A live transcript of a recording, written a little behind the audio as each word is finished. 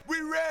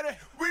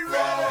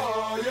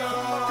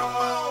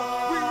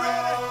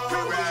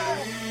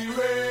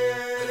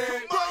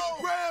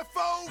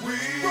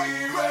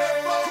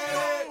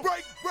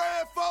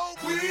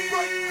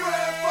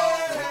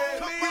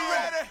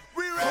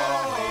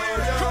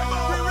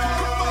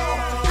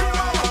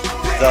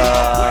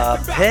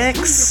The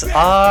picks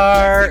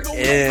are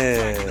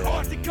in.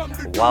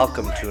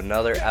 Welcome to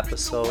another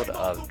episode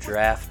of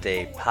Draft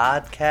Day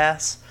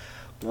Podcast.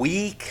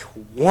 Week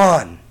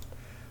 1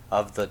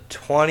 of the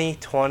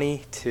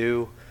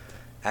 2022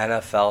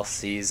 NFL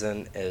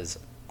season is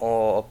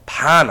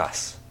upon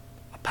us.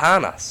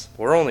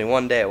 We're only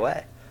one day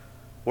away.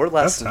 We're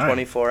less than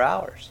 24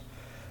 hours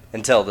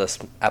until this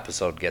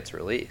episode gets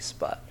released,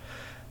 but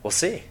we'll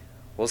see.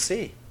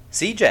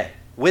 CJ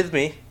with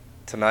me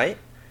tonight.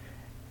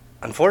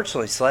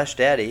 Unfortunately, Slash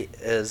Daddy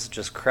is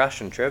just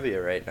crushing trivia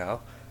right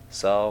now,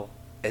 so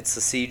it's the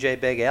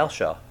CJ Big Al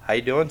show. How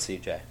you doing,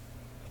 CJ?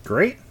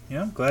 Great.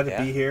 Glad to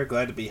be here.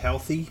 Glad to be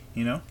healthy.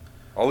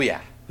 Oh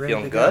yeah, Ready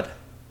feeling good.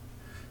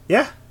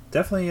 Yeah,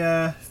 definitely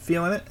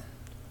feeling it.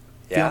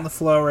 Yeah, Feeling the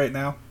flow right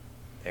now.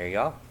 there you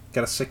go.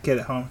 Got a sick kid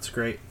at home. It's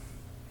great.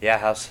 Yeah,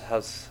 how's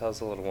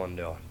the little one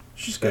doing?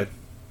 She's good.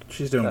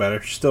 She's doing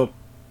better. She's still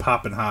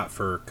popping hot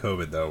for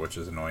COVID though, which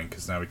is annoying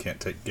because now we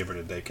can't give her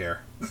to daycare.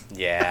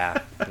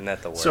 Yeah, isn't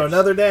that the worst? So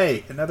another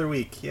day, another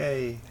week.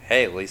 Yay.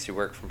 Hey, at least you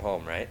work from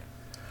home, right?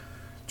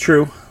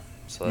 True.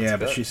 So that's Yeah,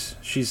 good. but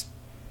she's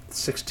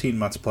 16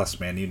 months plus,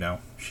 man.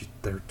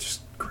 They're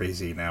just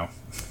crazy now.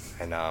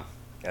 I know.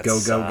 Go.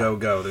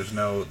 There's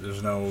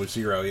no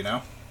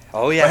zero.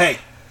 Oh yeah. But hey,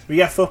 we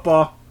got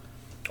football.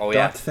 Oh Don't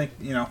yeah. have to think.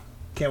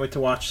 Can't wait to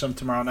watch some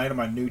tomorrow night on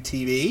my new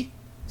TV.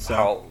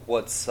 So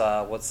What's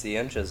the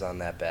inches on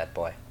that bad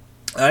boy?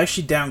 I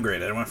actually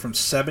downgraded. I went from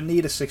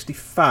 70 to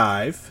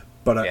 65,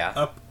 but I Yeah.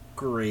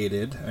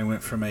 upgraded. I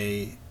went from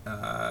a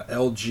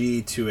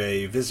LG to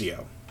a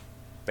Vizio.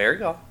 There you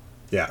go.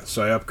 Yeah,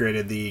 so I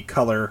upgraded the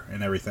color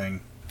and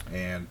everything,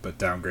 but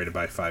downgraded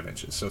by 5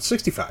 inches. So it's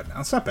 65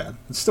 now. It's not bad.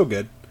 It's still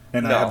good.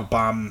 And No. I have a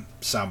bomb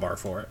soundbar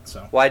for it.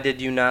 So Why did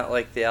you not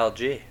like the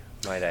LG?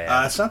 Might I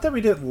ask? it's not that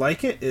we didn't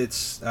like it.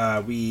 It's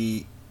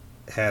we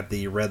had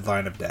the red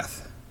line of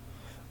death.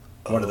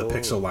 One of the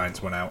pixel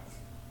lines went out.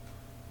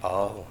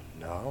 Oh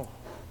no.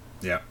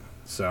 Yeah.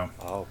 So.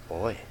 Oh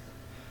boy.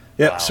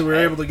 Yeah. Wow, So we were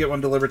hey. able to get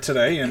one delivered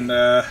today, and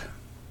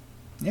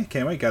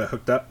can't wait. Got it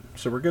hooked up,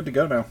 so we're good to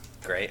go now.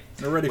 Great.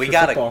 We're ready We for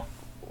got football.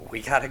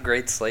 We got a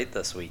great slate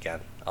this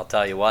weekend. I'll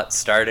tell you what,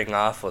 starting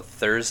off with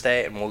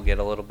Thursday, and we'll get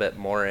a little bit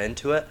more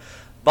into it,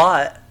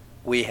 but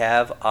we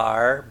have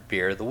our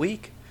Beer of the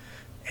Week.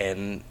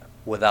 And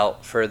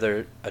without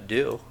further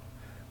ado,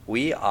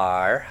 we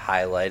are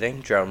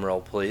highlighting,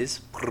 drumroll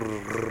please,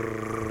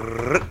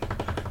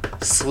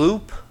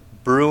 Sloop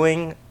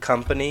Brewing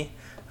Company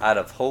out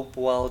of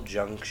Hopewell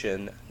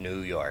Junction, New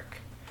York.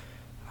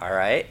 All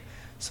right?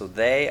 So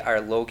they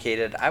are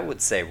located, I would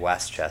say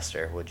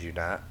Westchester. Would you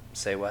not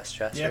say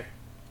Westchester? Yeah.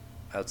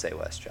 I would say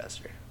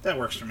Westchester. That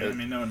works for me. I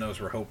mean, no one knows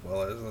where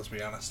Hopewell is. Let's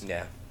be honest.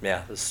 Yeah,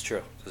 this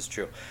is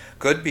true.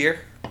 Good beer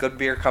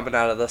coming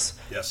out of this.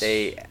 Yes.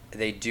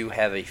 They do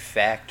have a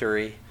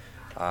factory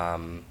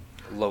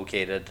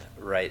located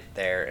right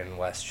there in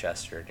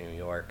Westchester, New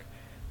York.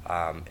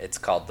 It's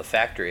called The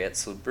Factory at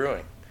Sloop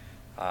Brewing.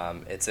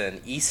 It's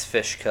in East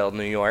Fishkill,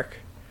 New York.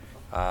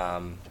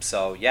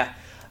 So yeah,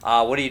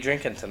 what are you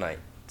drinking tonight,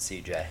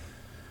 CJ?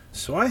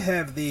 So I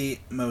have the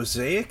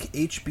Mosaic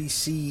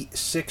HBC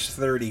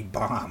 630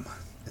 Bomb.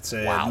 It's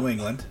a Wow. New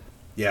England.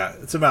 Yeah,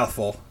 it's a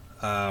mouthful.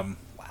 Wow.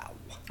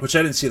 Which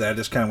I didn't see that. I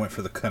just kind of went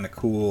for the kind of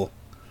cool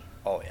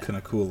Oh yeah.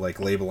 like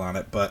label on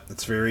it, but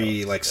it's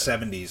very like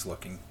 70s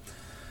looking.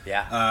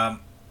 Yeah.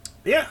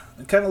 Yeah,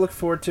 I'm kind of looking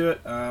forward to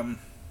it.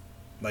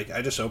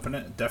 I just opened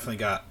it. Definitely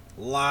got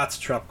lots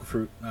of tropical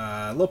fruit,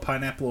 a little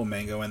pineapple, a little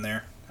mango in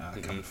there.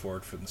 Coming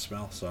forward from the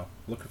smell. So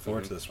looking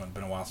forward to this one.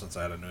 Been a while since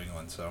I had a New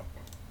England, so.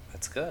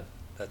 That's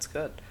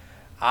good.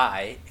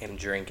 I am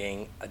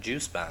drinking a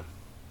Juice Bomb.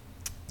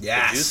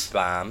 Yes. The Juice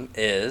Bomb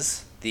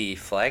is the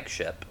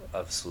flagship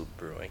of Sloop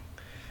Brewing.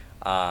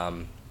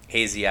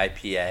 Hazy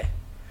IPA,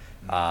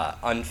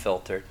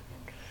 unfiltered.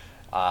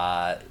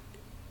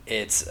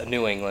 It's a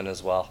New England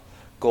as well.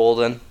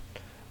 Golden,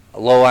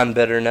 low on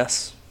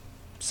bitterness.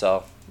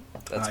 So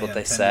that's what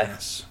they say.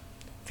 tenderness.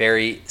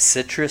 Very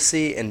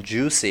citrusy and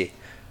juicy.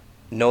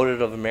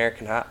 Noted of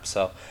American hop.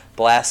 So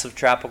blast of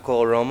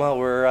tropical aroma.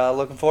 We're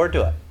looking forward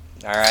to it.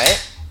 All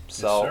right.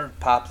 So sir.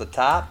 pop the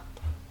top.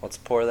 Let's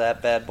pour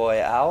that bad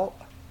boy out.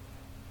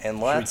 And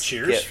Should we let's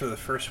cheers for the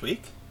first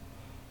week?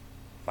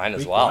 Mine as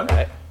week well, one?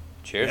 right?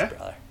 Cheers, Yeah.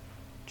 brother.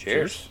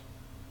 Cheers.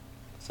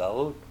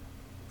 Salud.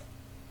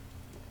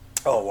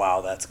 Oh,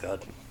 wow, that's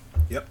good.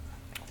 Yep.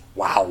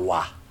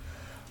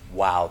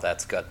 Wow,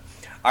 that's good.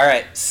 All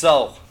right,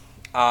 so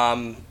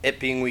it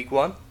being week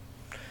 1,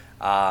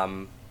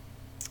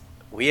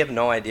 we have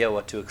no idea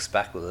what to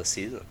expect with this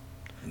season.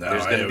 No,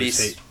 There's I gonna be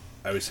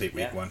always hate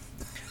week Yeah. one.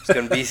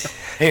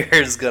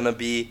 There's gonna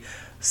be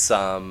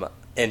some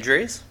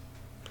injuries.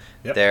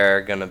 Yep. There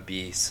are gonna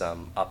be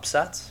some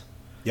upsets.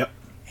 Yep.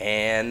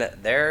 And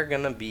there are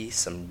gonna be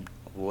some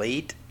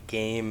late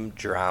game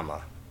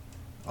drama.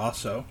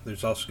 Also,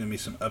 there's also going to be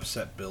some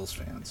upset Bills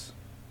fans.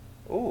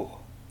 Ooh.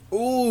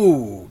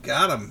 Ooh,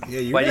 got him.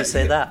 Yeah, Why do you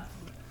say that?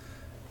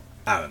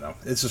 I don't know.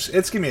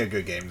 It's gonna be a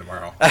good game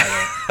tomorrow.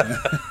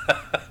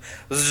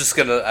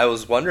 I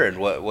was wondering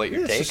what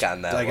your take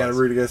on that was. I got to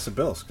root against the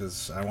Bills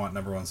because I want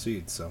number 1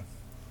 seed. So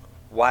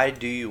why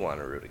do you want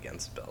to root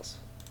against the Bills?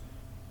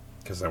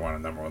 Because I want a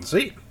number 1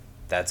 seed.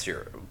 But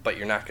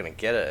you're not going to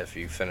get it if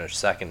you finish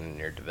second in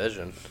your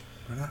division.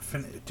 We're not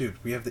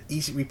dude. We have the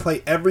easy. We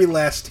play every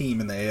last team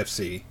in the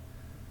AFC.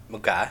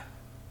 Okay.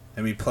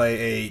 And we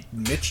play a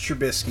Mitch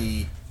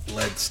Trubisky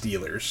led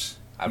Steelers.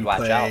 I'd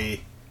watch out.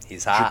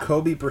 He's hot.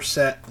 Jacoby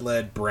Brissett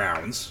led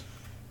Browns.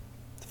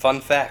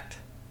 Fun fact: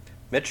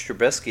 Mitch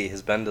Trubisky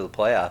has been to the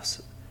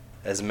playoffs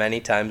as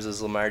many times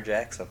as Lamar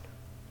Jackson.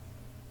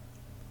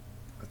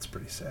 That's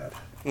pretty sad.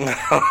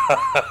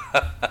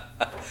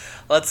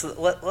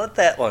 Let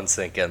that one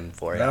sink in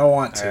for you. I don't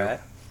want to. All right?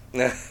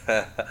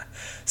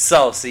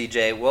 So,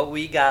 CJ, what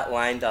we got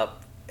lined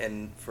up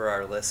for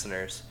our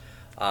listeners,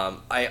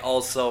 I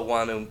also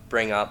want to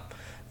bring up,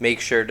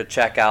 make sure to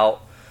check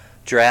out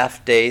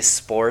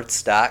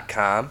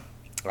draftdaysports.com.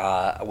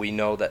 We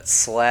know that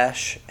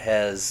Slash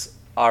has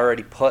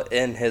already put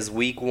in his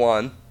week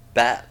 1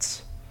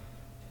 bets.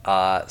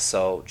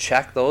 So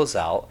check those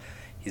out.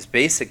 He's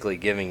basically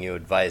giving you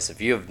advice. If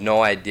you have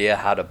no idea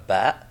how to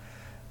bet,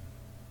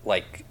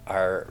 like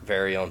our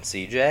very own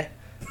CJ,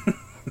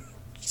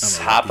 just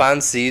hop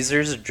on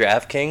Caesars or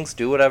DraftKings,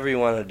 do whatever you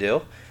want to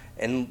do,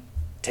 and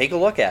take a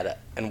look at it.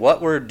 And what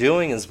we're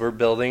doing is we're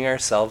building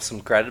ourselves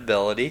some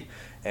credibility,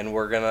 and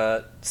we're going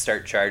to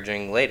start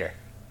charging later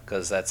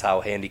because that's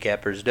how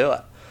handicappers do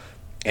it.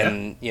 Yeah.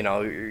 And,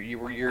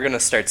 you're going to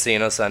start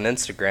seeing us on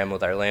Instagram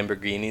with our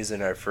Lamborghinis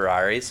and our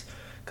Ferraris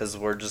because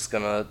we're just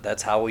going to –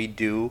 that's how we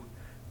do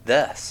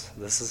this.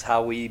 This is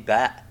how we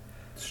bet.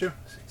 It's true.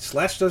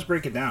 Slash does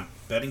break it down.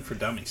 Betting for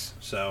dummies.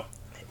 So.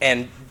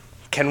 And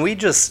can we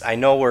just – I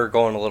know we're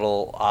going a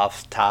little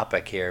off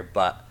topic here,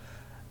 but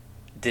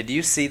did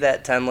you see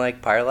that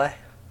 10-leg parlay?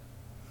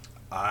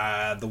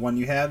 The one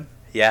you had?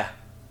 Yeah.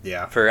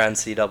 Yeah. For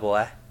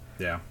NCAA?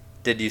 Yeah.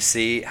 Did you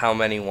see how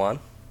many won?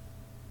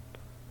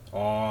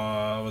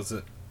 Was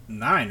it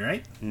 9,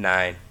 right?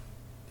 9.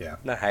 Yeah.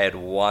 I had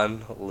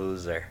one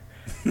loser,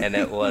 and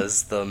it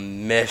was the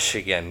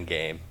Michigan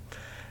game.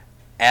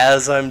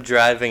 As I'm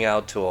driving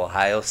out to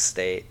Ohio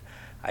State,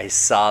 I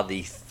saw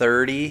the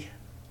 30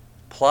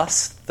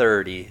 plus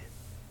 30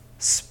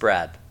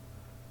 spread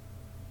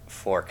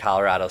for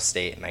Colorado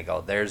State, and I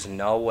go, there's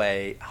no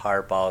way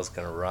Harbaugh is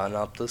going to run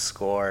up the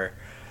score.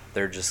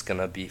 They're just going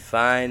to be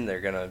fine.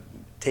 They're going to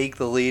take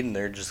the lead, and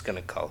they're just going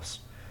to coast.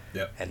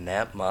 Yep. And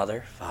that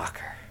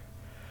motherfucker.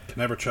 Can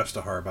never trust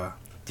a Harbaugh.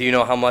 Do you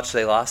know how much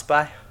they lost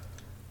by?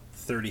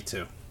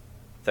 32.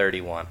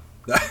 31.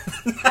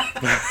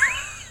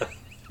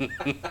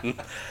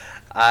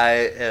 I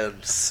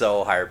am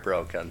so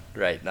heartbroken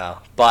right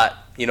now. But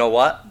you know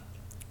what?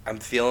 I'm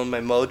feeling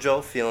my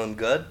mojo, feeling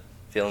good.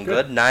 Feeling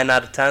good. 9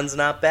 out of 10's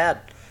not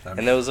bad.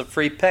 And it was a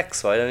free pick,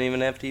 so I didn't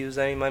even have to use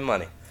any of my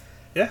money.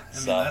 Yeah, I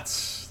mean,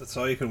 that's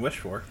all you can wish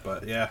for.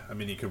 But, yeah, I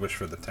mean, you could wish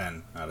for the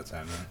 10 out of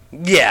 10,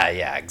 right?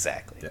 Yeah,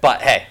 exactly. Yeah.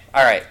 But, hey,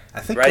 all right.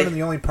 I think one of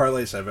the only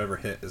parlays I've ever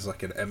hit is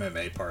like an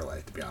MMA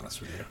parlay, to be honest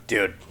with you.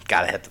 Dude,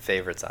 got to hit the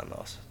favorites on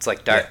those. It's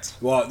like darts.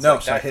 Yeah. Well, no,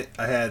 so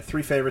I had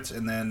 3 favorites,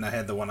 and then I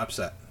had the one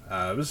upset.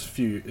 It was a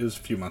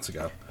few months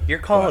ago. You're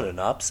calling it an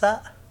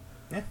upset?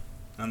 Yeah.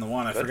 On the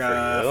one, I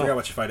forgot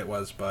which fight it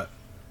was, but...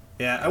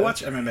 Yeah, I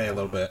watch MMA a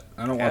little bit.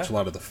 I don't watch a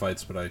lot of the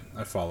fights, but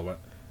I follow it.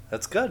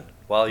 That's good.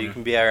 Well, you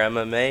can be our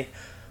MMA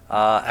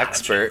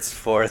expert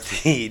for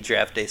the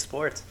Draft Day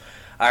Sports.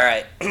 All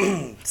right.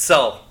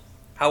 So,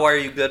 how are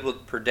you good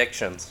with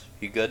predictions?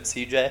 You good,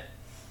 CJ?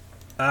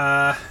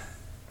 I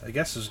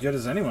guess as good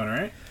as anyone,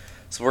 right?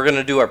 So we're going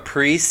to do our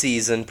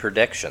preseason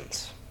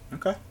predictions.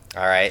 Okay.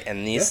 All right.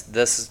 And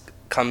this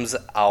comes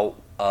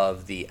out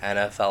of the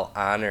NFL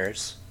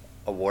Honors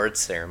Award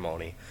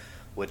Ceremony,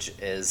 which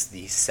is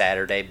the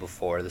Saturday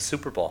before the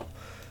Super Bowl.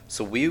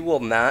 So we will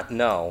not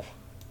know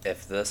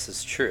if this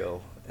is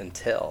true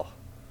until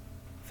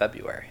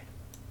February.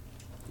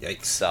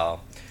 Yikes. So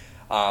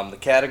the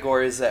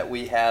categories that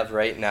we have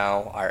right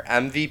now are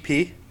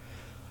MVP.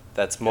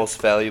 That's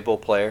most valuable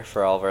player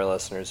for all of our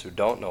listeners who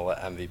don't know what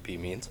MVP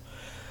means.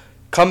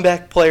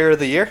 Comeback player of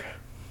the year,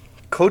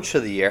 coach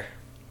of the year,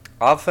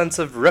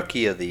 offensive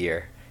rookie of the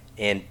year,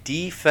 and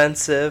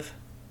defensive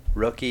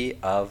rookie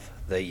of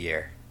the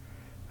year.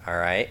 All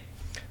right,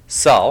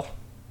 so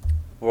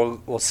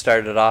we'll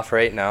start it off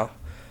right now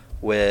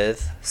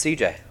with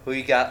CJ. Who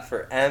you got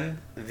for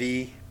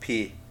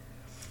MVP?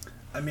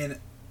 I mean,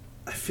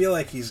 I feel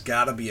like he's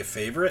got to be a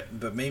favorite,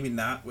 but maybe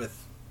not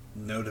with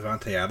no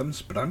Devontae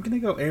Adams. But I'm gonna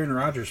go Aaron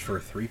Rodgers for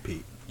a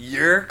 3-peat.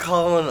 You're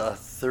calling a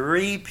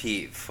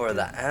 3-peat for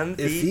the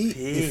MVP.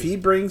 If he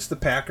brings the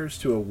Packers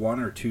to a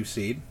 1 or 2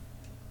 seed,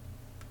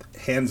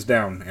 hands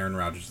down, Aaron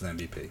Rodgers is the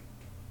MVP.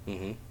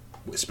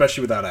 Mm-hmm.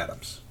 Especially without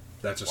Adams.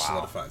 That just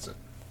solidifies it.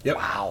 Yep.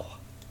 Wow.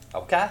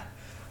 Okay.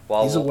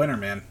 Well, he's a winner,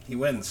 man. He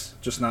wins,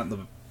 just not in the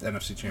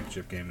NFC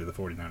Championship game to the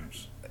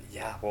 49ers.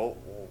 Yeah, well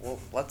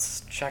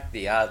let's check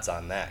the odds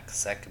on that,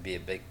 because that could be a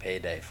big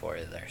payday for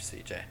you there,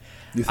 CJ.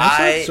 You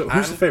think so? So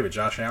who's the favorite,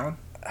 Josh Allen?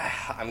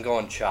 I'm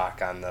going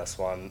chalk on this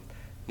one.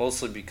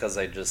 Mostly because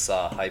I just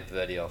saw a hype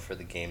video for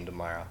the game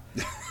tomorrow.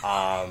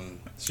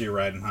 So you're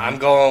riding high? I'm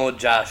going with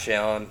Josh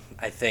Allen.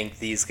 I think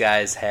these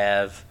guys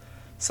have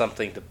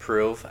something to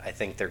prove. I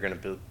think they're going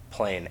to be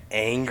playing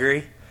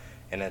angry,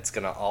 and it's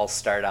going to all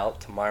start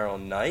out tomorrow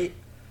night,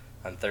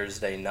 on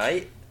Thursday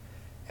night,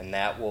 and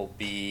that will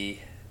be,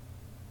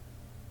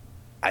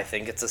 I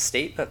think it's a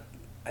statement.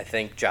 I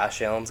think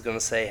Josh Allen's going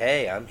to say,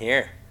 hey, I'm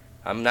here.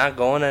 I'm not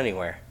going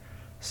anywhere.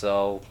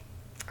 So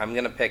I'm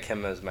going to pick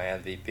him as my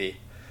MVP.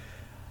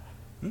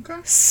 Okay.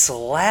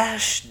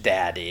 Slash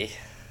Daddy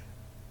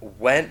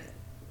went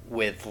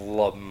with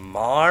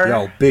Lamar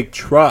Yo, big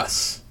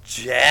trust.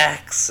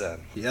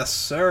 Jackson. Yes,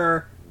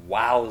 sir.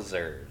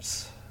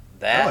 Wowzers. I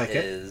That like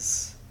it.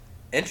 is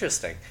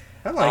interesting.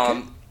 I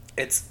like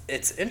it.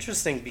 It's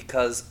interesting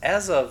because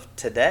as of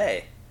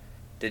today,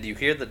 did you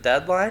hear the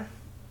deadline?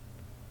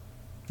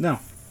 No.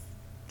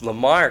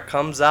 Lamar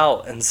comes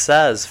out and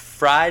says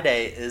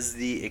Friday is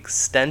the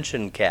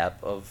extension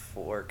cap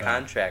for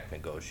contract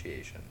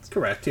negotiations.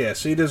 Correct, yeah.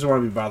 So he doesn't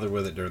want to be bothered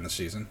with it during the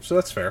season. So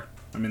that's fair.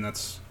 I mean,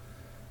 that's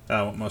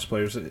what most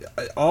players...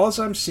 All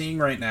I'm seeing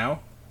right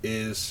now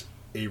is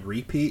a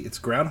repeat. It's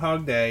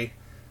Groundhog Day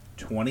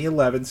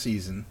 2011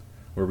 season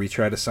where we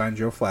try to sign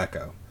Joe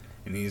Flacco.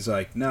 And he's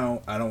like,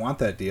 no, I don't want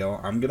that deal.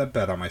 I'm going to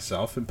bet on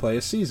myself and play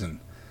a season.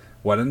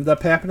 What ended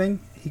up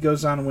happening? He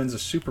goes on and wins a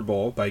Super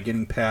Bowl by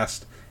getting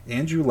past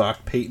Andrew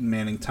Luck, Peyton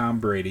Manning, Tom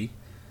Brady,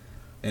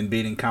 and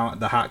beating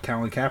the hot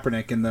Colin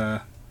Kaepernick in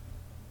the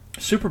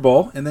Super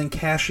Bowl, and then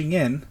cashing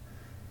in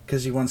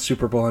because he won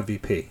Super Bowl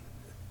MVP.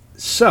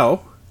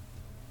 So,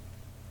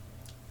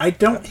 I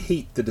don't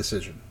hate the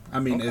decision. I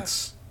mean,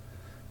 it's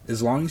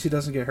as long as he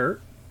doesn't get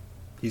hurt,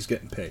 he's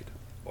getting paid.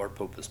 Or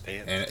poop his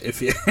pants. And if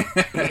he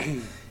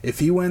if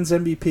he wins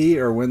MVP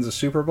or wins a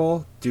Super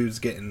Bowl, dude's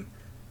getting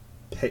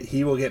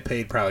he will get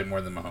paid probably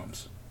more than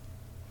Mahomes.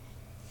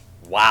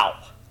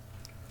 Wow.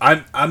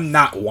 I'm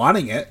not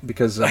wanting it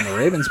because I'm the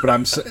Ravens, but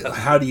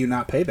how do you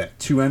not pay that?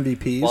 2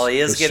 MVPs. Well, he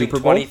is the getting Super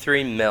Bowl?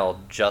 23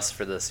 mil just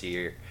for this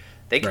year.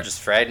 They could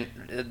just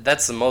frighten.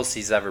 That's the most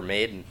he's ever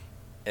made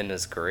in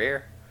his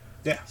career.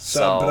 Yeah.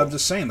 But I'm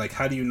just saying, like,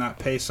 how do you not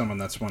pay someone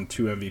that's won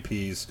 2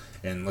 MVPs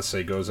and let's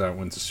say goes out and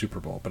wins a Super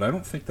Bowl? But I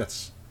don't think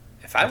that's.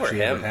 If I were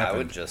him, happened. I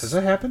would just. Has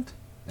that happened?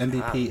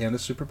 MVP and a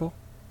Super Bowl?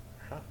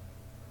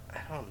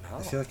 I don't know.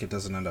 I feel like it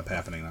doesn't end up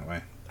happening that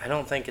way. I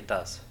don't think it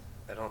does.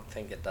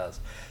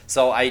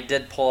 So I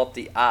did pull up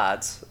the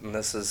odds, and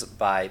this is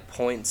by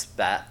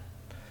PointsBet.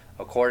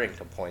 According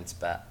to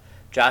PointsBet,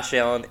 Josh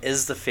Allen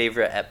is the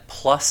favorite at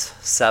plus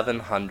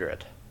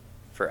 700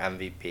 for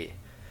MVP.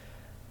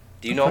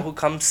 Do you know who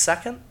comes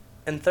second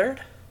and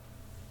third?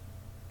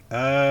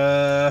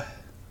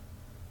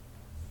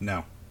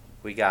 No.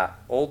 We got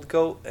Old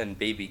Goat and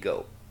Baby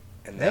Goat.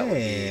 And that would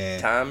be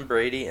Tom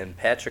Brady and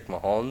Patrick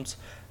Mahomes.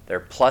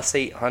 They're plus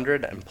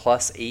 800 and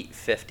plus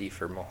 850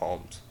 for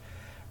Mahomes.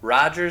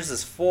 Rodgers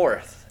is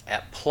fourth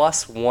at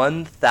plus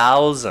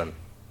 1,000.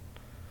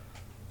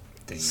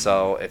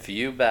 So if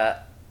you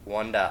bet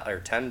 $1 or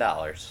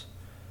 $10,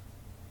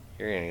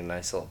 you're gonna get a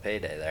nice little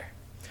payday there.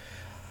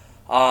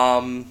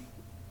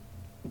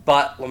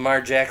 But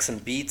Lamar Jackson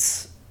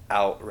beats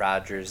out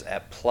Rodgers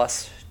at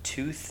plus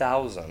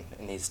 2,000,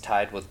 and he's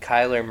tied with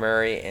Kyler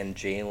Murray and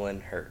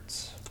Jalen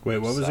Hurts. Wait,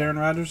 what was Aaron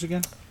Rodgers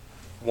again?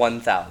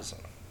 1,000.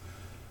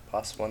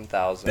 Plus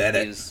 1,000. Bet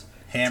it. He's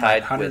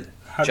Hammered, tied with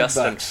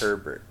Justin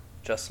Herbert.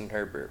 Justin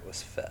Herbert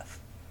was fifth.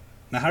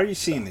 Now, how are you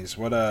seeing these?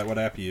 What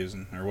app are you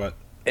using, or what?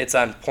 It's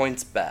on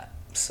PointsBet.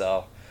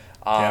 So,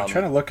 I'm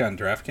trying to look on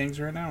DraftKings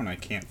right now, and I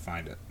can't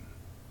find it.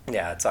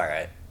 Yeah, it's all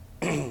right.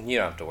 You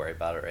don't have to worry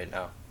about it right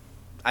now.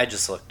 I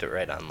just looked it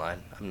right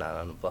online. I'm not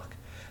on the book.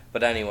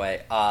 But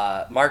anyway,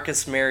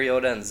 Marcus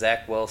Mariota and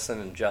Zach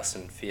Wilson and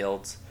Justin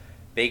Fields,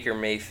 Baker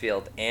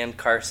Mayfield and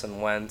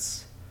Carson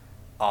Wentz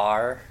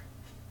are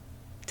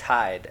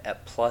tied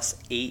at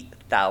plus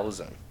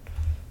 8,000.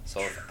 So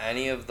if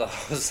any of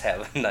those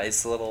have a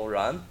nice little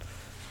run,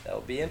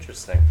 that'll be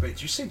interesting. Wait,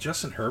 did you say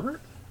Justin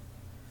Herbert?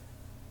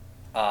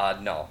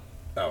 No.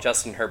 Oh.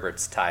 Justin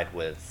Herbert's tied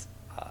with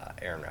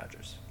Aaron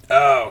Rodgers.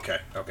 Oh, okay.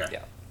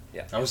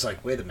 Yeah. I was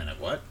like, wait a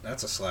minute, what?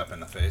 That's a slap in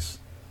the face.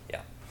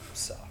 Yeah.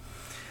 So,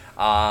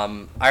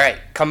 all right,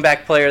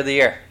 comeback player of the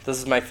year. This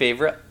is my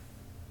favorite.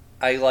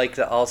 I like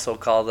to also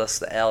call this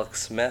the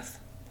Alex Smith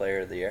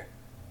player of the year.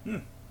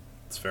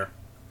 That's fair.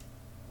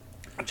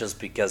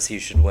 Just because he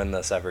should win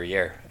this every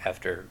year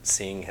after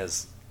seeing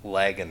his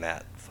leg in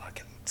that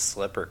fucking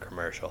slipper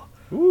commercial.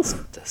 Oof. It's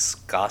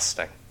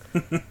disgusting.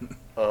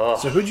 So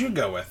who'd you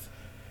go with?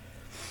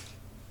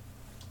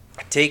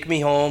 Take me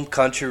home,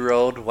 country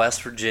road,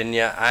 West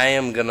Virginia. I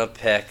am going to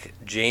pick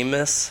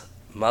Jameis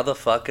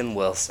motherfucking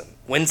Winston.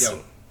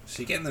 Yo, is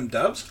he getting them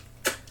dubs?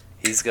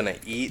 He's going to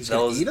eat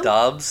those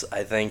dubs.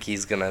 I think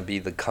he's going to be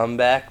the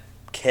comeback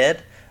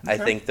kid. Okay. I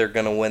think they're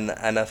going to win the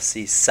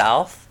NFC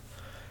South.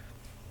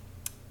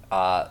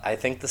 I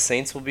think the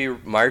Saints will be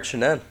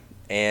marching in,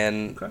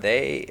 and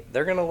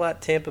they're going to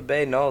let Tampa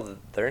Bay know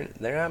that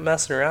they're not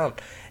messing around.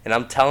 And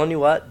I'm telling you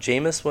what,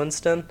 Jameis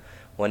Winston,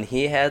 when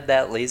he had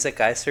that LASIK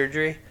eye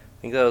surgery,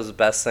 think that was the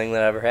best thing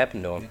that ever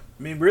happened to him. Yeah.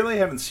 I mean, really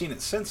haven't seen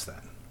it since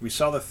then. We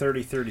saw the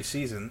 30-30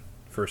 season,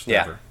 first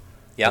ever.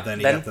 Yeah. But then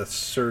he got the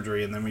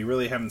surgery, and then we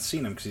really haven't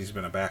seen him because he's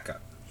been a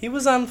backup. He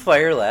was on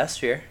fire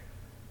last year.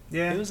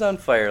 Yeah. He was on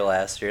fire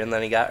last year, and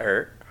then he got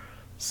hurt.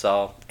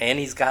 So, and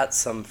he's got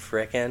some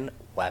frickin'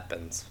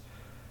 weapons.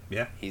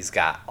 Yeah. He's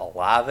got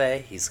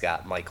Olave. He's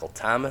got Michael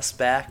Thomas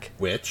back.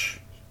 Which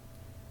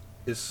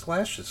is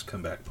Slash's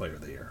comeback player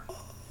of the year.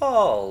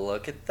 Oh,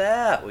 look at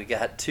that. We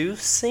got 2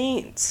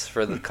 Saints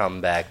for the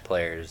comeback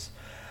players.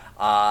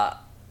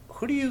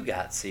 Who do you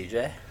got,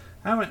 CJ?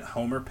 I went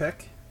Homer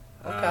pick.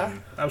 Okay.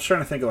 I was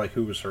trying to think of like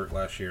who was hurt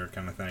last year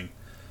kind of thing.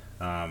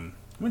 I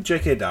went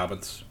J.K.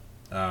 Dobbins.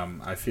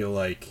 I feel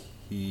like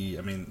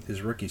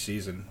his rookie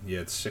season, he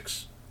had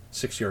six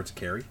yards of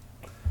carry.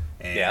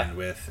 And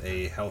with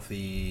a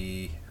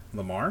healthy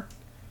Lamar,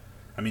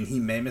 he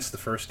may miss the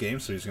first game,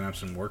 so he's going to have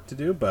some work to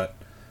do, but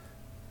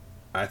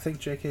I think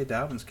J.K.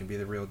 Dobbins can be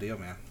the real deal,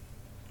 man.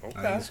 Okay.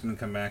 I think he's going to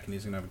come back and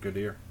he's going to have a good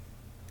year.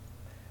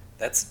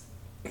 It's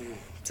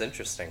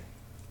interesting.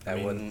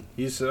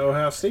 He's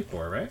Ohio State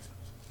boy, right?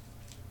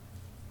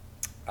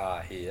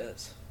 He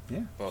is.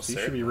 Yeah. Well, so you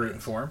should be rooting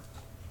for him.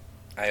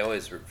 I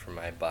always root for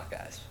my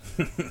Buckeyes.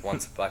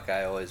 Once a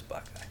Buckeye, always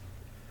Buckeye.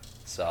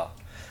 So,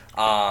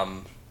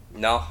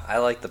 no, I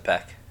like the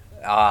pick.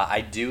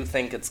 I do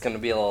think it's going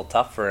to be a little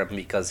tough for him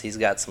because he's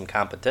got some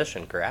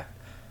competition, correct?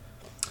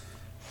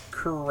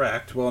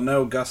 Correct. Well,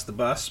 no Gus the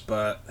Bus,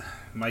 but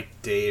Mike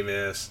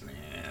Davis,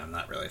 I'm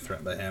not really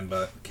threatened by him,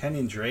 but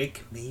Kenyon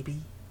Drake,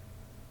 maybe.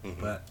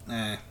 Mm-hmm. But,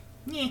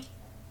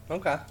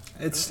 Okay.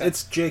 It's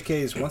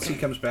JK's, once he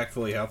comes back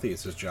fully healthy,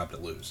 it's his job to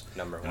lose.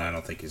 Number 1. And I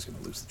don't think he's going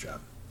to lose the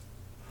job.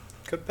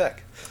 Good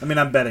pick.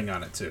 I'm betting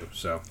on it, too,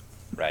 so.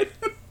 Right.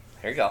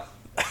 Here you go.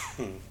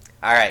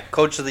 All right,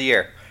 Coach of the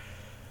Year.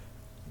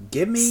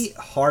 Give me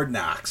Hard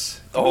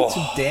Knocks. Give me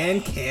to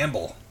Dan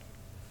Campbell.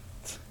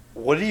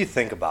 What do you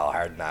think about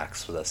Hard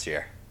Knocks for this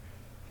year?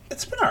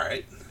 It's been all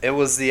right. It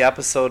was the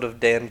episode of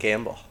Dan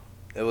Campbell.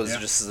 It was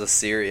just the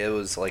series. It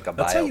was like a biopic.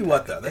 I'll tell you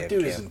what, though. That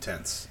dude is Campbell.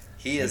 intense.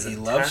 He is He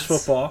intense. loves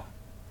football.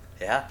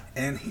 Yeah.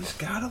 And he's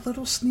got a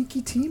little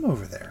sneaky team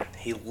over there.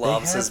 He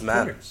loves his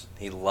men. Players.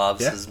 He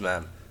loves his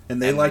men.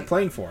 And they like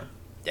playing for him.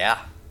 Yeah.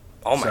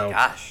 Oh, my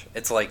gosh.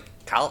 It's like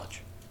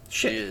college.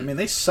 Shit.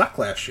 They sucked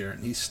last year,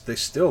 and they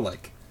still,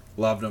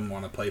 loved him,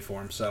 want to play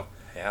for him. So,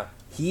 yeah.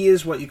 He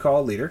is what you call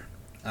a leader.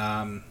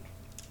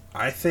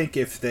 I think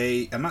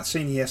I'm not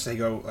saying he has to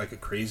go, a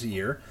crazy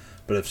year,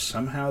 but if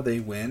somehow they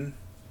win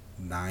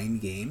 9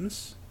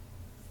 games,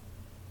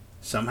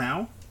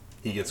 somehow,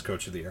 he gets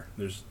Coach of the Year.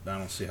 I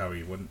don't see how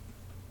he wouldn't.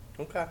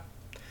 Okay.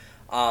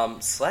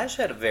 Slash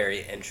had a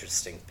very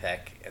interesting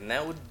pick, and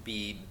that would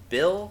be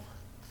Bill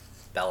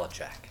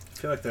Belichick. I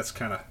feel like that's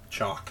kind of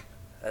chalk.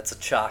 That's a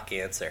chalk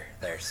answer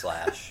there,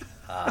 Slash.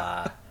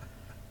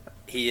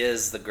 He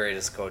is the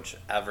greatest coach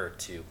ever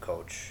to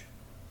coach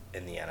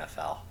in the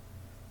NFL.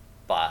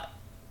 But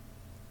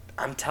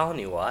I'm telling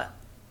you what,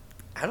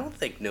 I don't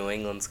think New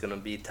England's going to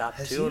be top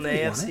 2 in the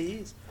AFC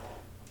East.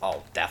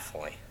 Oh,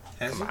 definitely.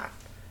 Come on.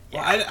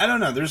 Yeah. Well, I don't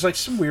know. There's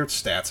some weird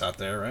stats out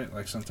there,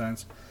 right?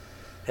 Sometimes.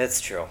 It's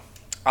true.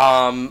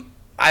 I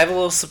have a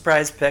little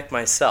surprise pick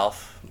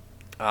myself,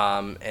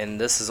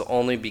 and this is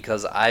only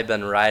because I've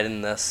been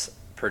riding this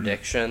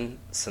prediction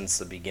since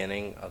the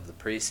beginning of the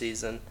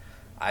preseason.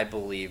 I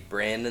believe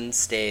Brandon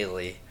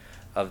Staley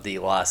of the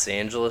Los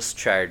Angeles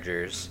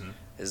Chargers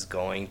is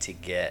going to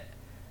get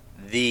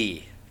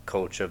the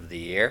Coach of the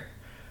Year.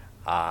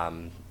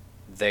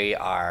 They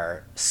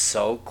are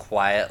so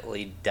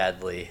quietly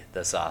deadly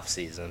this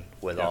offseason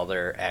with all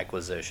their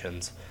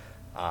acquisitions.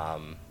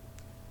 I'm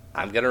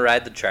going to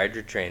ride the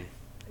Charger train,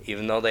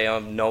 even though they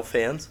have no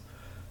fans.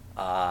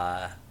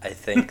 I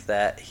think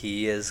that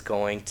he is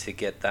going to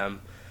get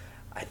them.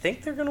 I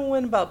think they're going to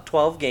win about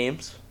 12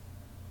 games,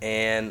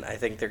 and I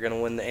think they're going to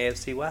win the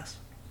AFC West.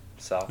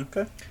 So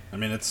okay.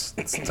 It's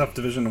a tough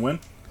division to win.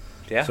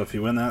 Yeah. So if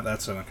you win that,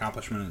 that's an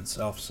accomplishment in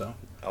itself. So.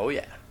 Oh,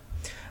 yeah.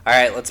 All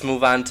right, let's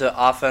move on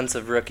to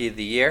Offensive Rookie of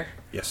the Year.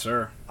 Yes,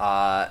 sir.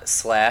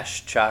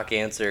 Slash, chalk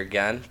answer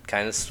again.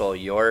 Kind of stole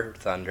your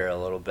thunder a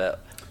little bit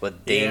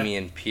with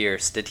Dameon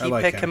Pierce. Did he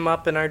pick him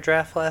up in our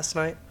draft last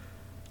night?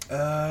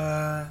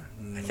 I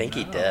think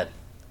he did.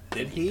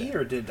 Did he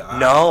or did I?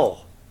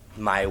 No.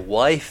 My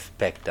wife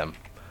picked him.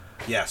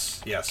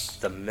 Yes.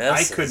 The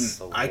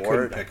missus. I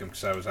couldn't pick him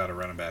because I was out of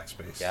running back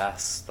space.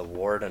 Yes, the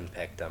Warden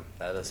picked him.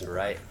 That is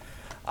right.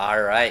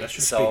 All right. That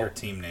should be your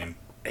team name.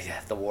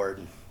 Yeah, the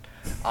Warden.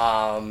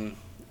 I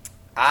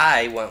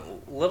went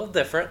a little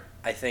different.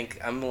 I think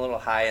I'm a little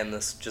high on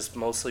this just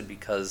mostly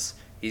because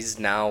he's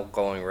now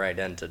going right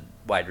into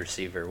wide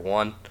receiver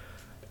 1.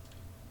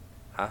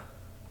 Huh?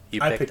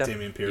 I picked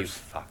Dameon Pierce.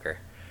 You fucker.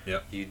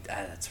 Yep.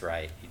 That's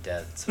right. You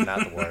did. So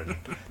not the Warden.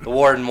 The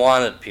Warden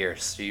wanted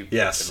Pierce. So you picked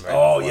him right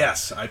before.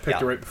 Yes. I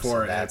picked it right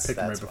before. So I picked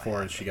him right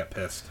before, and she got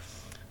pissed.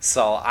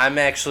 So I'm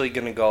actually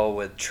going to go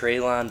with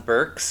Treylon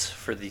Burks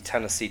for the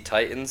Tennessee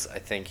Titans. I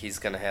think he's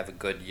going to have a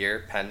good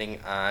year,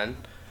 pending on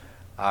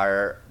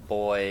our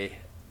boy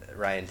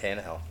Ryan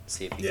Tannehill.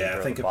 See if he Yeah, can I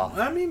throw think. the ball.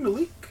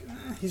 Malik,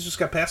 he's just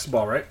got past the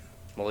ball, right?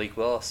 Malik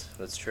Willis.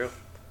 That's true.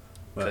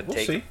 But we'll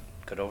see.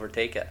 Could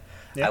overtake it.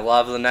 Yeah. I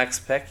love the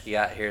next pick you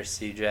got here,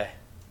 CJ.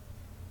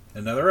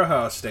 Another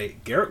Ohio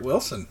State, Garrett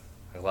Wilson.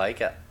 I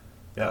like it.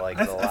 Yeah, I like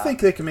it a lot. I think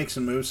they can make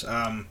some moves.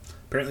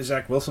 Apparently,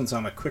 Zach Wilson's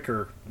on a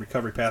quicker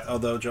recovery path,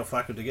 although Joe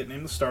Flacco did get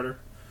named the starter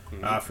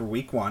for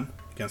Week 1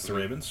 against the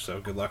Ravens, so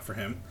good luck for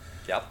him.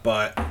 Yep.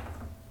 But,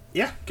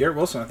 yeah, Garrett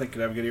Wilson, I think,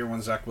 could have a good year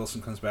when Zach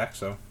Wilson comes back.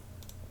 So,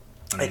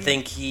 I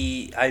think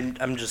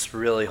I'm just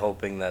really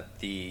hoping that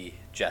the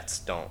Jets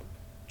don't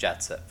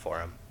Jets it for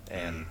him.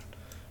 And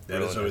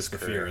that is always the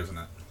fear, isn't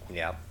it?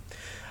 Yeah.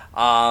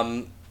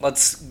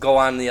 Let's go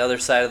on the other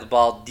side of the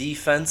ball.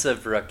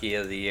 Defensive Rookie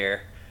of the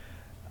Year.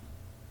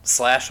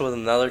 Slash with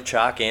another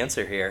chalk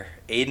answer here.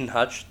 Aiden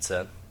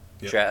Hutchinson,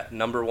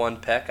 number 1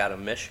 pick out of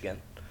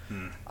Michigan.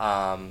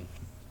 I'm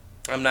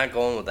not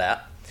going with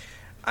that.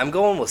 I'm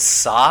going with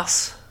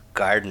Sauce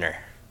Gardner.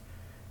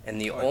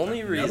 And the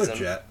only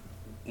reason...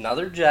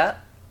 Another Jet.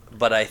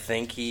 But I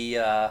think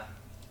this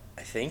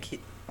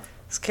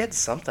kid's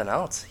something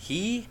else.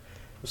 We'll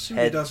see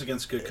what he does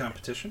against good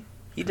competition.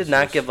 He did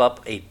not give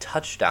up a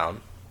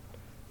touchdown.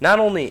 Not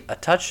only a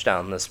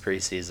touchdown this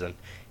preseason,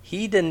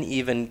 he didn't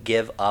even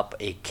give up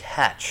a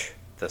catch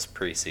this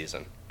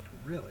preseason.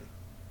 Really?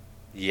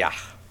 Yeah.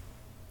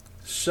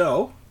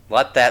 So,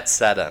 let that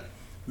set in.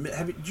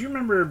 Do you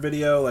remember a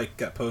video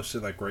got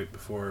posted right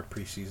before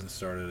preseason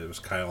started? It was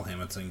Kyle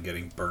Hamilton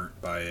getting burnt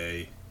by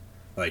a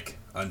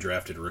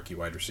undrafted rookie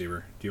wide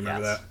receiver. Do you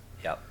remember that?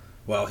 Yep.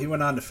 Well, he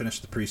went on to finish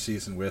the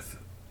preseason with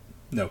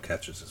no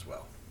catches as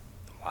well.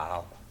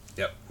 Wow.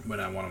 Yep.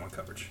 Went on one-on-one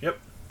coverage. Yep.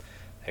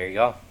 There you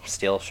go.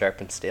 Steel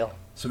sharpens steel.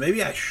 So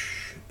maybe I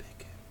should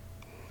pick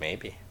him.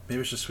 Maybe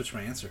I should switch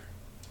my answer.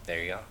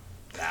 There you go.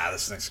 Nah,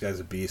 this next guy's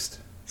a beast.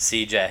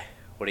 CJ,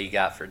 what do you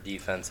got for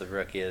Defensive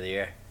Rookie of the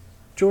Year?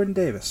 Jordan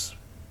Davis.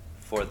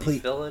 For the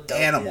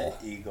Philadelphia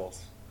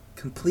Eagles.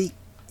 Complete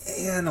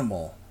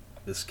animal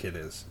this kid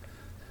is.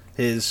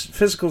 His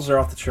physicals are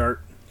off the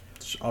charts,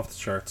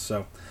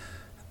 so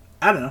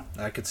I don't know.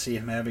 I could see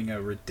him having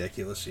a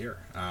ridiculous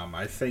year.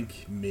 I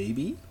think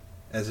maybe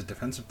as a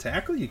defensive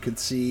tackle you could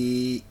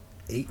see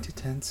 8 to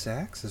 10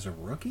 sacks as a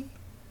rookie.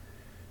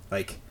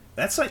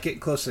 That's getting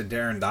close to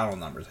Darren Donald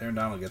numbers. Darren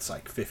Donald gets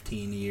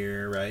 15 a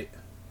year, right?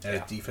 At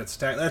a defensive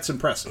tackle. That's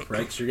impressive, right?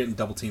 Because you're getting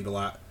double teamed a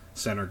lot,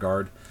 center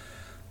guard.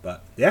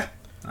 But yeah,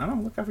 I don't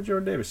know. Look out for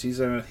Jordan Davis. He's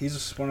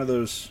one of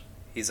those.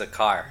 He's a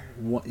car.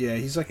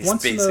 He's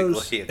once basically in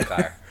those, a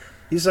car.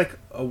 He's a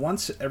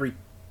once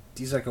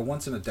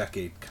in a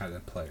decade kind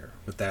of player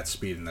with that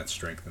speed and that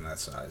strength and that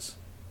size.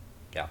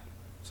 Yeah.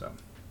 So.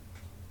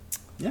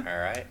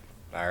 Yeah.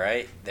 All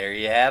right. There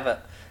you have it.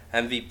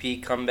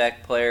 MVP,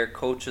 Comeback Player,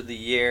 Coach of the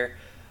Year,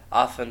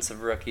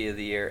 Offensive Rookie of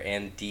the Year,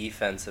 and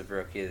Defensive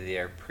Rookie of the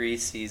Year.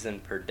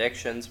 Preseason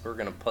predictions. We're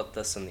going to put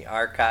this in the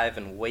archive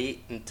and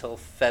wait until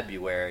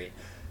February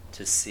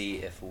to see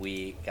if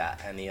we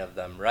got any of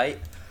them right.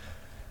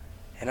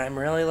 And I'm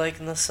really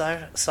liking the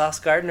Sauce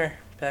Gardner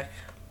pick.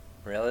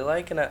 Really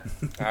liking it.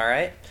 All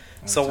right.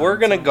 So we're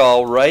going to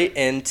go right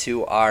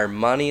into our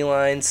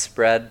Moneyline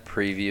spread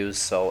previews.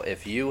 So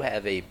if you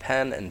have a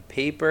pen and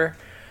paper,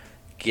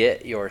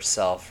 get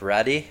yourself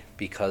ready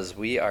because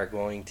we are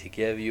going to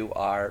give you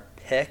our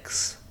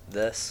picks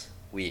this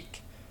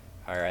week.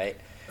 All right.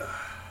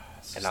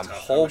 And I'm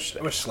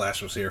hoping. I wish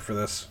Slash was here for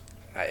this.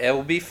 It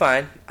will be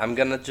fine. I'm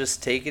going to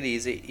just take it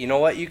easy. You know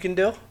what you can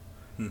do?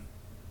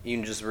 You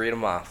can just read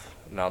them off,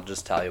 and I'll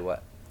just tell you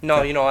what. No,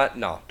 okay. You know what?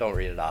 No, don't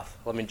read it off.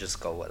 Let me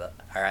just go with it.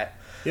 All right?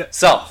 Yep.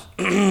 So,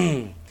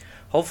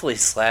 hopefully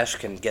Slash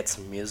can get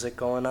some music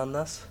going on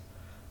this.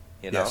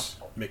 You know?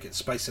 Yes.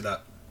 Spice it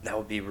up. That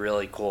would be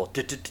really cool.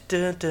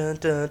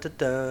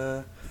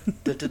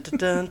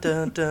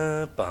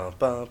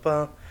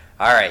 All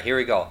right, here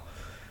we go.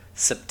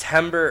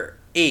 September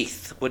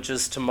 8th, which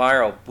is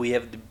tomorrow, we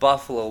have the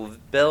Buffalo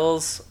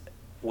Bills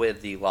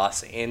with the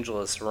Los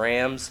Angeles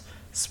Rams.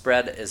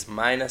 Spread is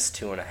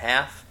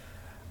 -2.5.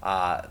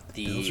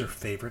 Bills are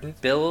favorited?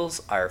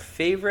 Bills are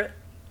favorite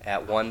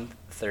at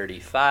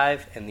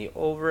 135, and the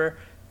over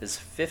is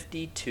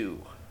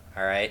 52.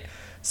 All right,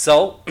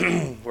 so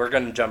we're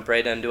going to jump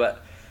right into it.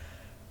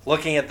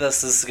 Looking at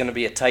this is going to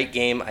be a tight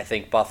game. I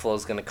think Buffalo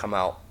is going to come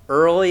out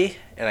early,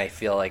 and I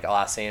feel like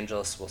Los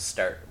Angeles will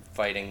start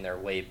fighting their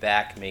way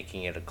back,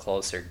 making it a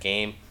closer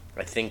game.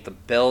 I think the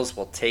Bills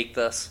will take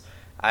this.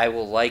 I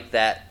will like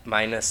that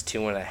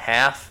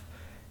 -2.5,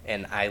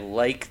 and I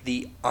like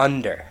the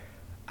under.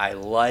 I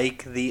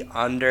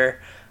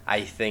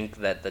think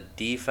that the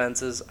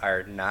defenses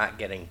are not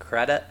getting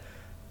credit.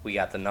 We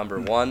got the number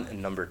 1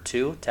 and number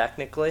 2,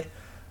 technically,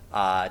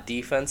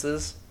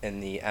 defenses in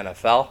the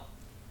NFL.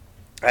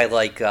 I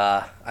like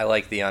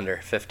the under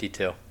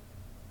 52.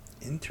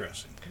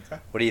 Interesting.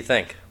 Okay. What do you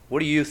think? What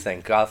do you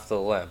think off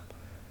the limb?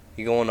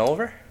 You going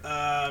over?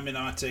 I'm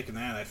not taking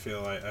that. I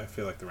feel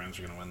like the Rams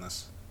are going to win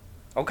this.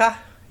 Okay.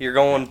 You're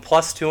going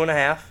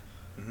 +2.5.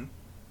 Mm-hmm.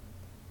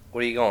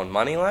 What are you going?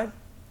 Money line?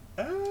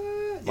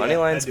 Yeah, money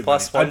line's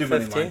plus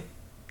 115.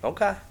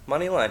 Okay,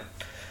 money line.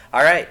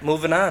 All right,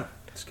 moving on.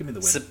 Just give me the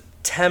win.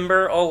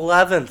 September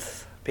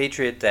 11th,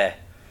 Patriot Day.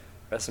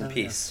 Rest in Oh,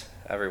 peace,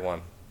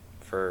 everyone.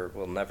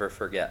 We'll never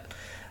forget.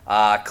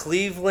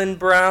 Cleveland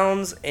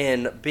Browns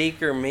and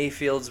Baker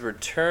Mayfield's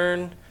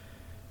return.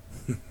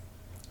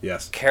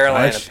 Yes.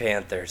 Carolina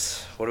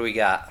Panthers. What do we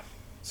got?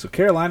 So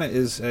Carolina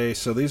is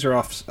so these are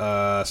off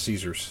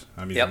Caesars.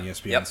 I'm using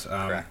ESPN's.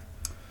 Correct.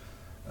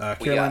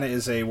 Carolina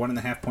is a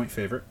 1.5 point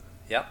favorite.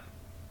 Yep.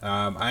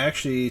 I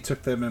actually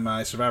took them in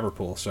my Survivor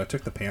pool, so I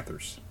took the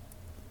Panthers.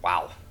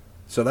 Wow.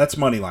 So that's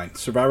money line.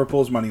 Survivor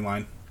pool is money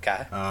line.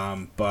 Okay.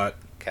 But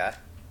Okay.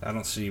 I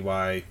don't see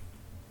why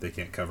they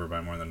can't cover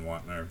by more than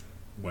one or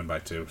win by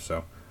 2.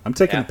 So I'm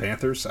taking the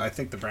Panthers. I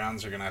think the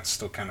Browns are going to have to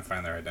still kind of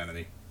find their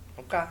identity.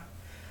 Okay.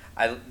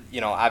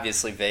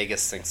 Obviously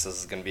Vegas thinks this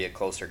is going to be a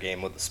closer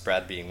game with the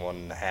spread being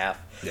 1.5.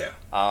 Yeah.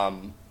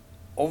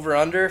 Over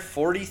under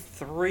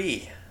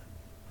 43.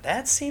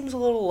 That seems a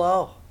little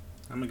low.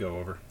 I'm going to go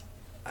over.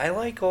 I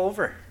like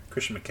over.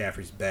 Christian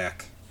McCaffrey's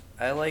back.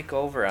 I like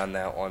over on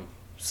that one.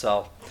 So,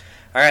 all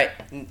right,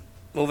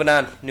 moving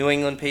on. New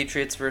England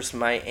Patriots versus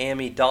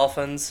Miami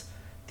Dolphins.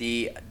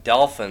 The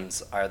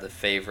Dolphins are the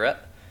favorite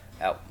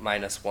at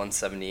minus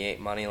 178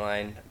 money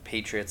line.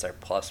 Patriots are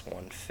plus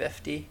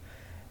 150.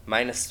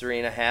 Minus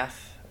 3.5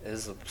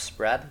 is the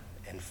spread,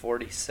 and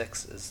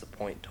 46 is the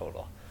point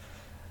total.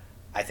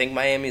 I think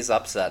Miami's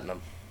upsetting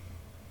them.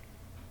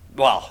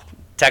 Well,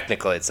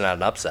 technically, it's not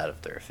an upset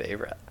if they're a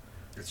favorite.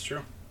 It's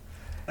true.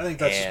 I think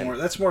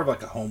that's more of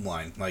like a home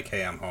line. Like,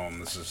 hey, I'm home.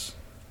 This is.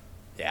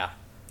 Yeah.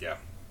 Yeah.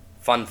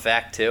 Fun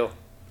fact too.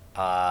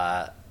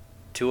 Tua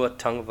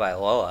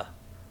Tagovailoa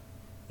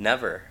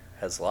never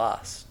has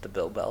lost to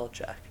Bill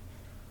Belichick.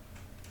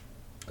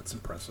 That's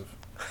impressive.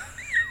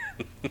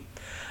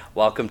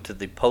 Welcome to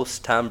the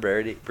post-Tom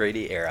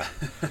Brady era.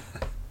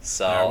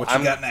 So right, what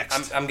you got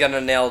next? I'm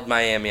gonna nail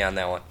Miami on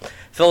that one.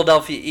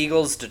 Philadelphia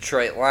Eagles,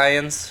 Detroit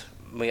Lions.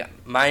 We got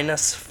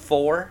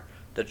 -4.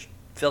 The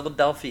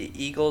Philadelphia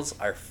Eagles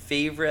are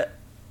favorite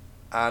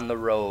on the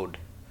road.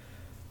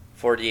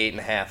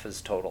 48.5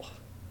 is total.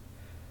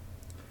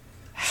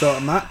 So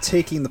I'm not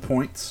taking the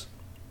points.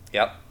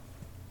 Yep.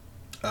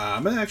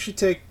 I'm gonna actually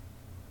take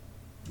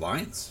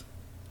Lions.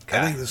 Okay.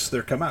 I think this is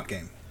their come out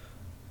game.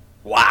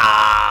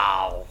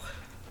 Wow.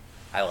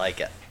 I like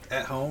it.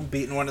 At home,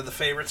 beating one of the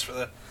favorites for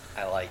the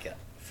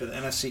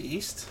NFC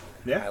East.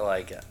 Yeah. I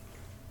like it.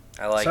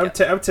 I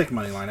would take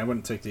money line. I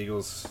wouldn't take the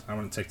Eagles. I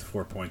wouldn't take the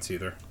 4 points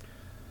either.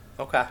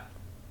 Okay.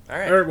 All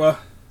right. Or, well,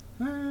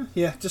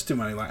 yeah, just do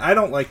money line. I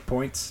don't like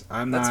points.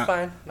 That's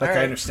fine. Like, all right.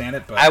 I understand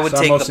it, but I would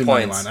take mostly the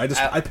points. Money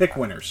line. I pick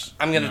winners.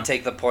 I'm going to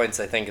take the points.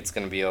 I think it's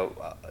going to be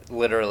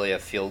literally a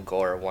field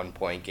goal or 1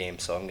 point game,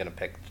 so I'm going to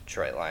pick the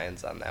Detroit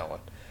Lions on that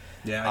one.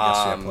 Yeah,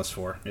 I guess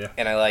 +4. Yeah.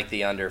 And I like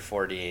the under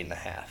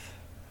 48.5.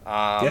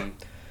 Yeah.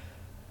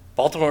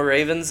 Baltimore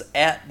Ravens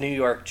at New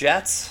York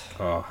Jets.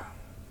 Oh,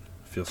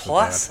 feels so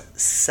bad.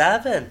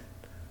 +7.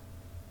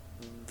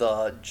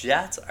 The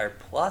Jets are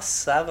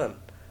 +7.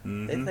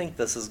 Mm-hmm. They think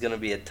this is going to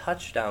be a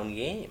touchdown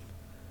game.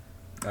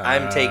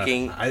 I'm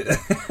taking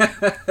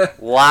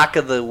lock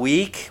of the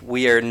week.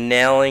 We are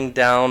nailing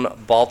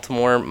down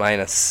Baltimore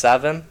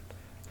 -7.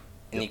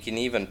 And you can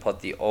even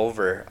put the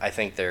over. I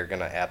think they're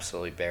going to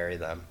absolutely bury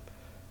them.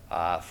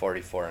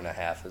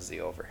 44.5 is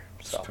the over.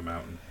 So just come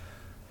out and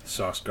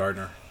Sauce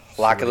Gardner.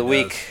 Lock of the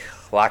week.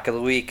 Lock of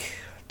the week.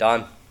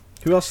 Done.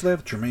 Who else do they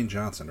have? Jermaine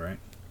Johnson, right?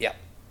 Yep.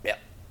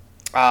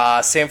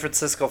 San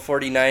Francisco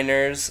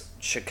 49ers,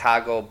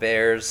 Chicago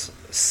Bears,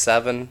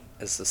 7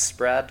 is the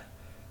spread.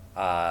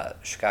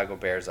 Chicago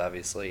Bears,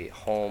 obviously,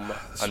 home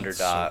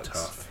underdogs. So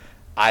tough.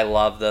 I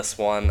love this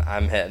one.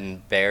 I'm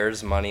hitting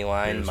Bears money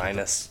line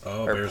Bears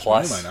plus.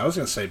 Money line. I was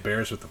going to say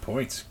Bears with the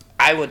points.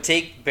 I would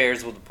take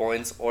Bears with the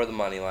points or the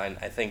money line.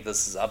 I think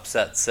this is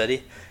upset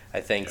city. I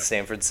think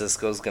San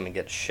Francisco is going to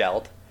get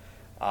shelled.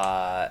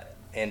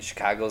 And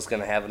Chicago's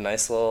going to have a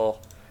nice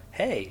little,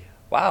 hey,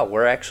 wow,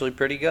 we're actually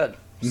pretty good.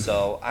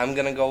 So I'm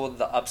going to go with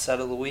the upset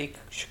of the week,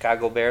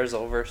 Chicago Bears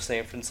over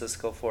San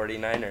Francisco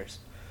 49ers.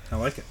 I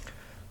like it.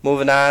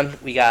 Moving on,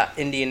 we got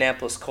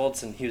Indianapolis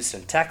Colts and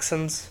Houston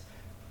Texans.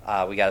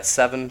 We got a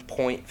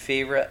 7-point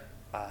favorite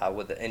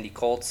with the Indy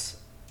Colts.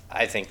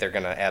 I think they're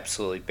going to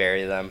absolutely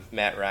bury them.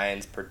 Matt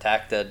Ryan's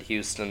protected.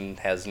 Houston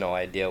has no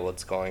idea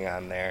what's going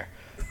on there.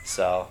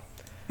 So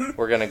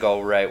we're going to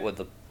go right with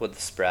the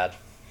spread.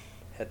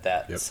 Hit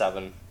that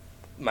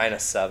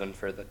 -7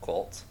 for the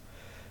Colts.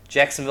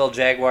 Jacksonville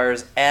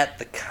Jaguars at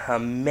the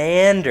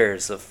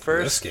Commanders. The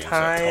first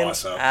time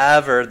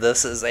ever.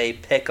 This is a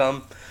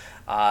pick'em.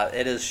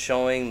 It is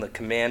showing the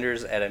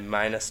Commanders at a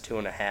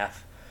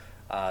 -2.5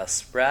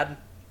 spread.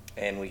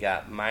 And we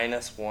got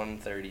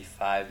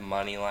 -135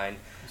 money line.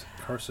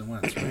 Carson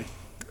Wentz, right?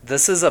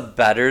 This is a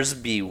bettors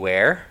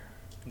beware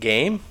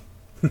game.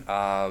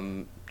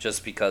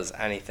 Just because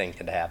anything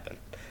could happen.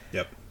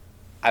 Yep.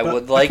 I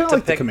would like to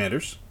pick the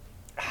Commanders.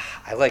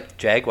 I like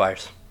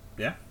Jaguars.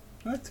 Yeah,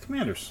 I like the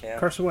Commanders. Yeah.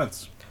 Carson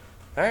Wentz.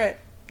 All right,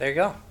 there you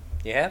go.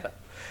 You have it.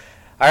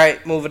 All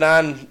right, moving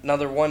on.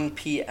 Another 1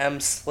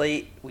 p.m.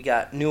 slate. We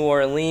got New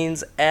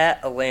Orleans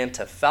at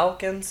Atlanta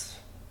Falcons.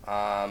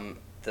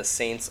 The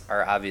Saints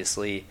are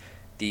obviously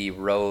the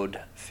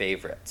road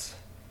favorites.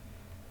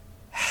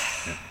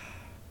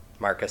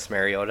 Marcus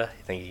Mariota,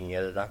 you think you can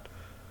get it done?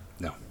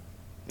 No.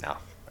 No,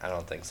 I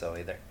don't think so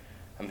either.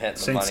 I'm hitting the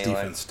Saints money line.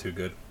 defense too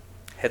good.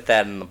 Hit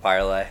that in the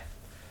parlay.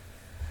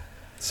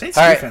 Saints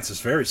All right. defense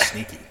is very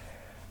sneaky.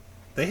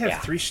 They have Yeah.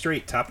 3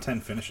 straight top 10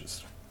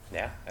 finishes.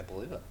 Yeah, I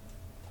believe it.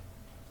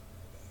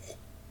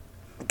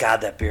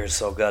 God, that beer is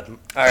so good.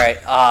 All right,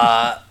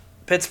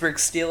 Pittsburgh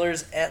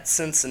Steelers at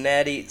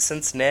Cincinnati.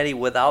 Cincinnati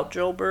without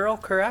Joe Burrow,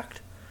 correct?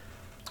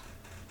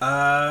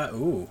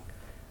 Ooh.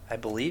 I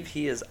believe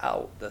he is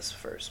out this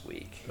first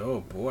week. Oh,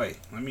 boy.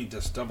 Let me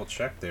just double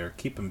check there.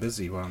 Keep him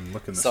busy while I'm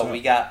looking this So up. we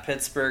got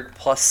Pittsburgh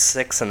plus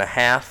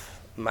 6.5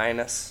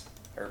 minus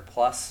or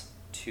plus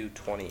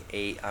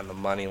 228 on the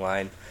money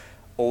line.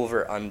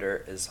 Over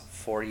under is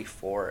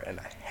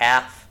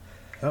 44.5.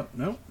 Oh,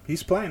 no.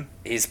 He's playing.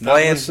 He's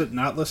playing.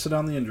 Not listed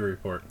on the injury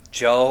report.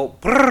 Joe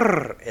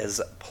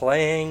is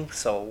playing.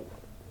 So,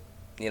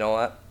 you know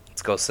what?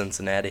 Let's go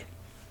Cincinnati.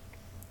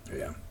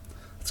 Yeah.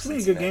 It's going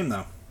to be a good game,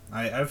 though.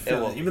 I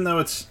feel even though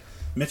it's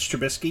Mitch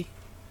Trubisky,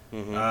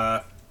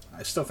 I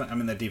still think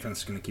the defense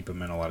is going to keep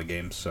him in a lot of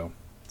games. So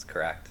That's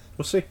correct.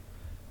 we'll see.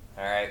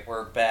 All right,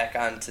 we're back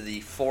onto the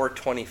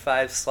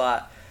 425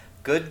 slot.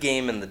 Good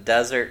game in the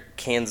desert,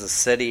 Kansas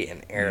City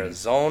and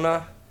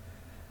Arizona.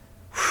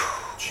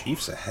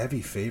 Chiefs a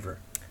heavy favorite.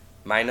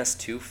 Minus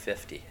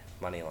 250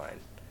 money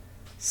line.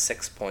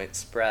 6-point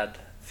spread,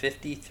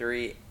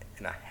 53.5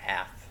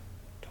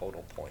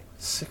 total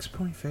points.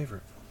 6-point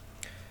favorite.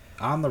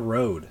 On the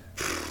road.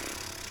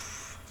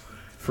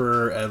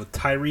 For a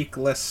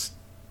Tyreek-less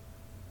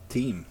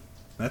team.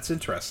 That's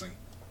interesting.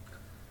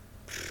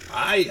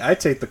 I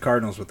take the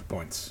Cardinals with the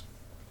points.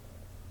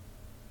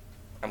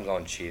 I'm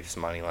going Chiefs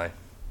money line.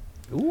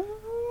 Ooh,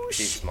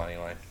 Chiefs money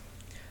line.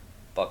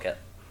 Book it.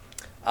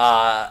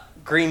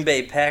 Green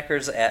Bay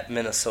Packers at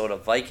Minnesota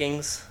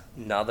Vikings.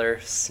 Another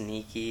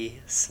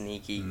sneaky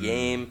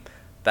game.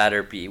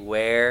 Better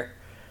beware.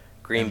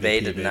 Green MVP, Bay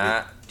did baby.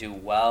 not do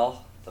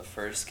well the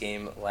first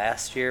game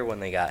last year when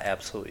they got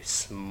absolutely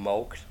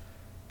smoked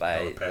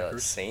by the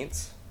Packers?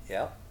 Saints.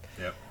 Yep.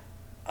 Yep.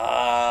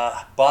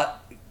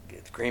 But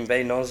Green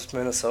Bay knows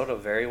Minnesota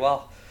very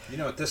well. You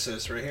know what this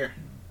is right here?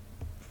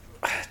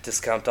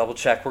 Discount double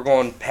check. We're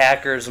going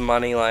Packers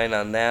money line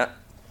on that.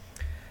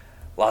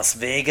 Las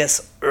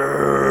Vegas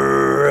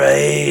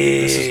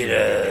Raiders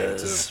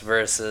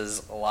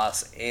versus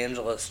Los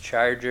Angeles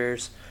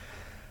Chargers.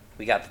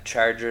 We got the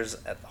Chargers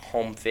at the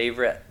home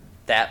favorite.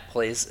 That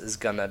place is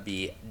gonna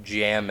be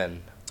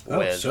jamming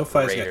with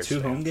SoFi's Raiders got 2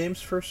 fans. home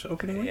games first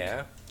opening week?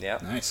 Yeah.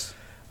 Nice.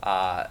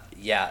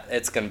 Yeah,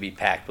 it's gonna be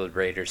packed with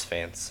Raiders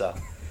fans. So,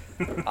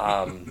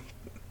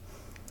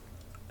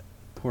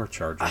 Poor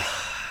Chargers.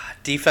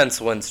 defense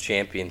wins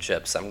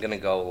championships. I'm gonna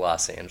go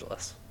Los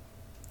Angeles.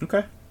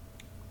 Okay.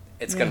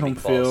 It's Yeah, gonna be home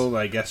close. field,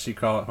 I guess you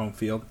call it home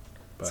field.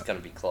 It's But gonna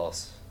be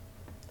close.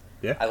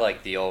 yeah. I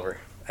like the over.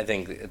 I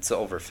think it's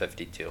over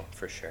 52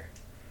 for sure.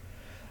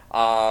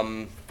 All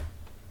Look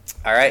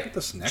right. at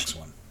this next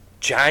one.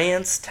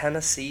 Giants,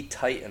 Tennessee,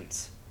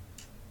 Titans.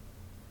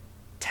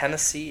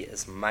 Tennessee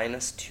is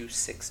minus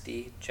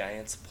 260.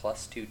 Giants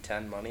plus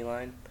 210 money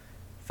line.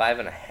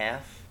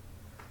 5.5.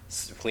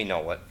 We know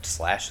what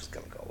Slash is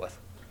going to go with.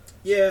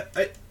 Yeah,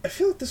 I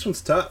feel like this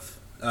one's tough.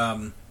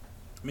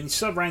 You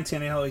saw Ryan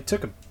Tannehill. He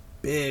took a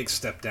big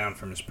step down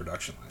from his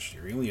production last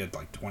year. He only had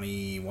like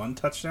 21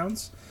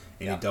 touchdowns,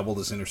 and Yeah. he doubled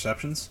his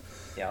interceptions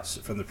Yeah.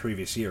 from the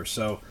previous year.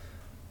 So,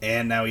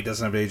 and now he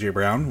doesn't have A.J.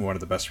 Brown, one of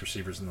the best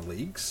receivers in the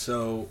league.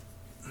 So,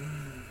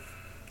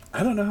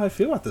 I don't know how I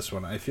feel about this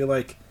one. I feel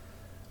like,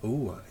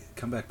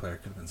 comeback player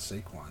could have been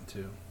Saquon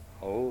too.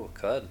 Oh,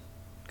 could.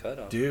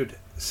 Dude,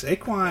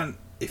 Saquon,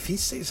 if he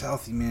stays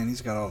healthy, man,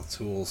 he's got all the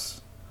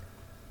tools.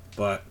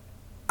 But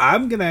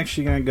I'm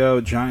actually gonna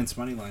go Giants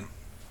money line.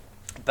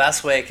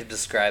 Best way I could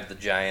describe the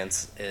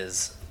Giants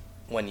is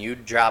when you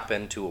drop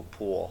into a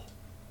pool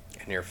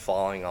and you're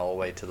falling all the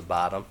way to the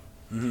bottom,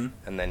 and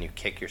then you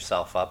kick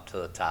yourself up to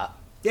the top.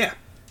 Yeah.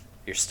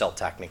 You're still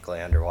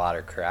technically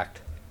underwater, correct?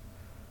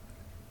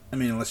 I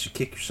mean, unless you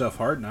kick yourself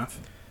hard enough.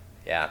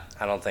 Yeah,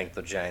 I don't think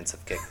the Giants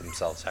have kicked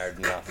themselves hard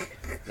enough.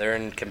 They're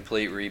in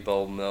complete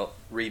rebuild mode.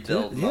 They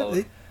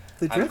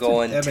I'm drafted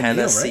going Evan Neal,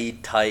 Tennessee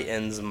right?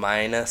 Titans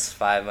minus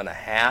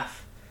 5.5,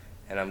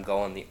 and I'm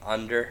going the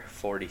under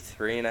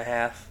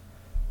 43.5.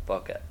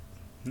 Book it.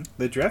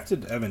 They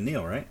drafted Evan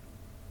Neal, right?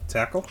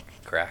 Tackle.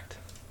 Correct.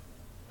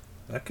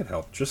 That could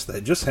help. Just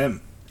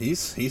him.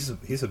 He's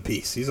a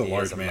beast. He's a He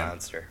large is a man.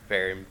 monster.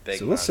 Very big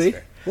So we'll monster. see.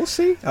 We'll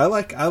see. I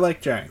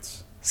like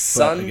Giants.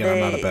 Sunday. But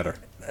again, I'm not a bettor.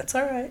 It's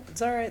all right.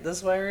 It's all right. This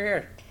is why we're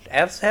here.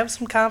 Have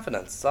some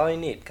confidence. That's all you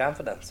need.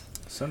 Confidence.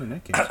 Sunday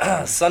night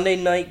game. Sunday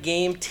night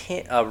game,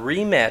 a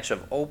rematch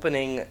of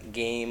opening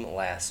game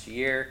last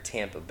year.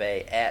 Tampa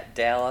Bay at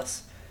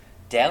Dallas.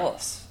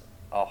 Dallas,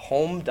 a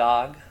home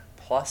dog,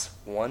 plus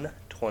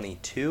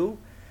 122.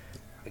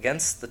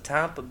 against the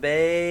Tampa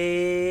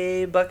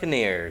Bay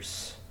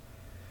Buccaneers.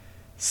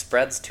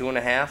 Spread's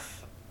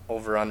 2.5.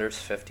 Over-under's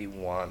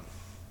 51.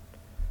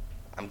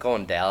 I'm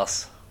going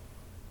Dallas.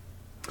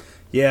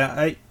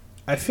 Yeah,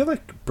 I feel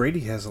like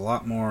Brady has a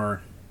lot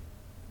more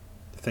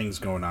things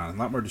going on, a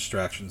lot more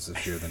distractions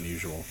this year than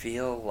usual. I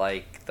feel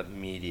like the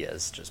media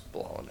is just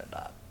blowing it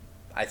up.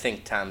 I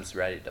think Tom's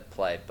ready to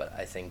play, but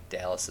I think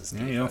Dallas is.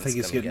 Yeah, you don't think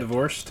he's getting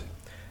divorced?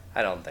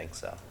 I don't think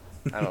so.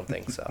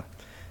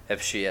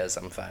 If she is,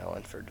 I'm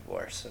filing for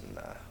divorce, and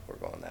we're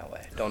going that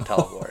way. Don't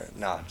tell Laura.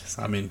 No, I'm just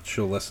kidding. I mean,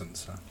 she'll listen,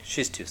 so.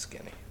 She's too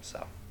skinny,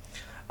 so.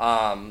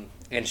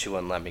 And she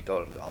wouldn't let me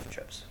go to golf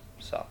trips,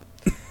 so.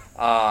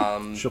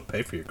 She'll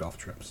pay for your golf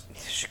trips.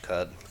 She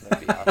could.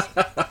 That'd be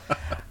awesome.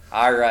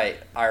 All right,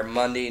 our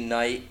Monday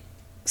night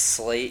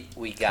slate,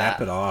 we got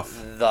Cap it off.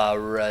 the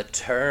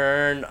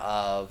return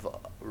of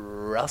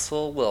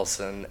Russell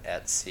Wilson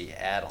at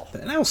Seattle. The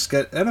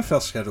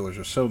NFL schedulers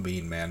are so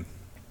mean, man.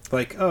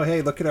 Like, oh,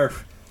 hey, look at our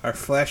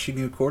flashy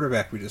new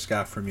quarterback we just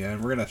got from you,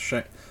 and we're going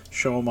to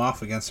show him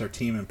off against our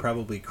team and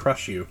probably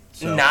crush you.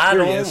 So, not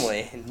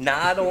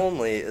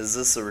only is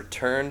this a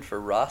return for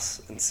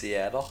Russ in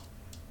Seattle,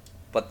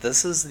 but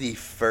this is the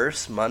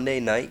first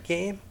Monday night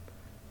game.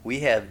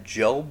 We have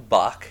Joe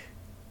Buck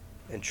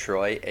and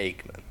Troy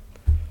Aikman.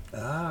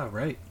 Ah,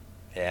 right.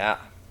 Yeah.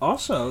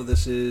 Also,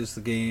 this is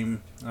the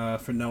game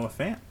for Noah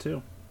Fant,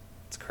 too.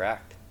 That's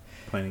correct.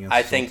 Playing against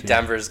I think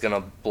Denver's going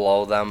to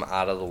blow them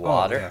out of the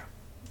water. Oh, yeah.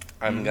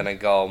 I'm going to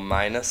go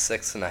minus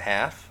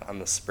 6.5 on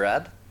the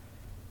spread.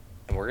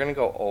 And we're going to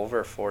go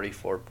over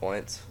 44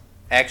 points.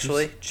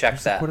 Actually, check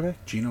who's that. The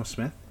quarterback? Geno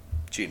Smith?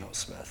 Geno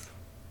Smith.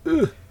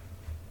 Ugh.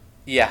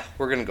 Yeah,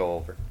 we're going to go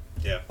over.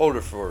 Yeah. Over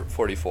for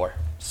 44.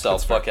 So,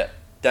 That's fuck fair. it.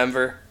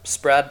 Denver,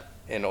 spread,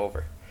 and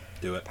over.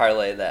 Do it.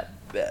 Parlay that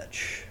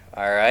bitch.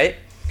 All right.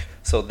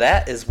 So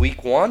that is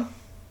week 1.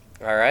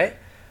 All right.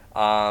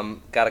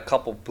 Got a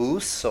couple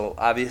boosts. So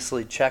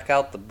obviously check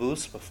out the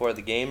boosts before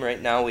the game. Right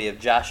now we have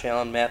Josh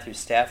Allen, Matthew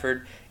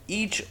Stafford,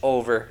 each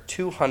over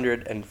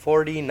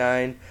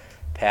 249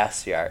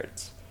 pass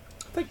yards.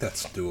 I think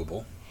that's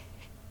doable.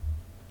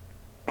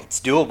 It's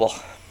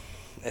doable.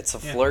 It's a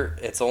flirt.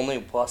 It's only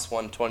plus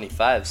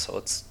 125, so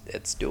it's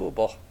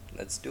doable.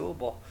 It's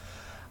doable.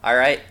 All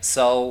right,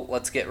 so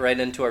let's get right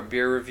into our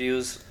beer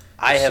reviews.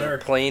 I have a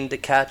plane to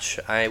catch.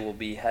 I will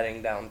be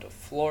heading down to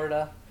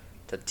Florida,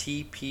 to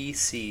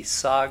TPC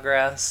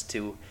Sawgrass,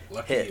 to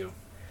hit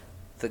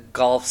the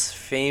golf's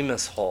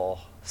famous hole,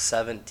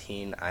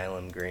 17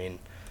 Island Green.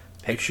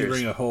 Make sure you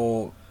bring a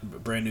whole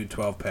brand new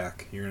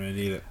 12-pack. You're going to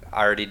need it.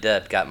 I already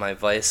did. Got my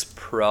Vice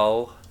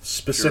Pro.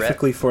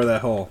 Specifically for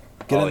that hole.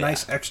 Get a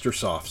nice extra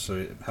soft so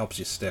it helps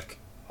you stick.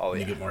 Oh,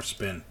 You get more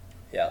spin.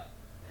 Yeah.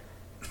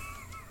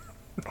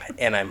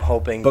 And I'm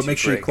hoping But make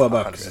sure you club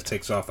up 100. because it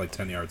takes off like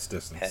 10 yards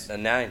distance.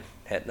 Hitting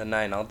the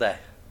 9 all day.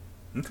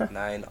 Okay.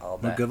 9 all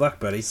day. Well, good luck,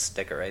 buddy.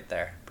 Stick it right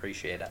there.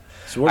 Appreciate it.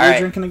 So what are you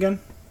drinking again?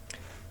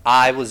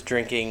 I was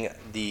drinking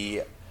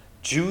the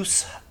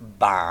Juice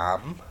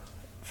Bomb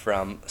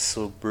from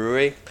Sloop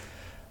Brewery.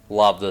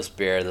 Love this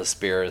beer. This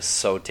beer is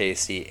so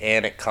tasty,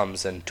 and it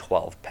comes in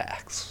 12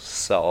 packs.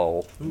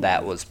 So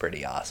that was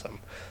pretty awesome.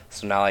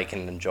 So now I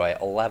can enjoy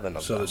 11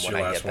 of them when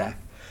I get back.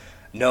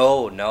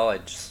 No, I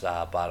just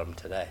bought them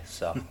today.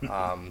 So,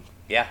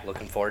 yeah,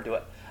 looking forward to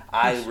it.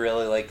 I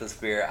really like this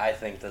beer. I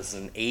think this is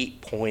an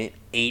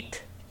 8.8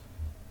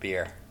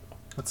 beer.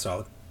 That's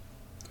solid.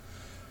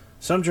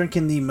 So I'm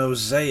drinking the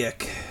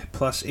Mosaic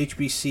plus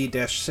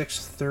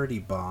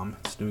HBC-630 bomb.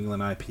 It's New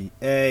England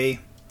IPA.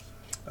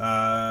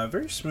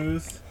 Very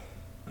smooth.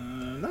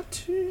 Not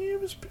too.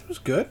 It was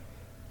good.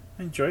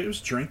 I enjoyed it. It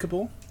was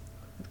drinkable.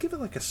 I'd give it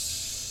like a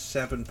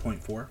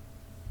 7.4.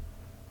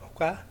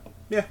 Okay.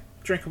 Yeah,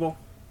 drinkable.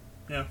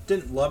 Yeah,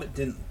 didn't love it.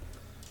 Didn't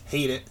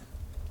hate it.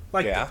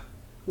 Liked it.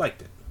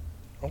 Liked it.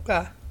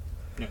 Okay.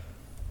 Yeah.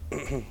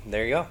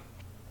 There you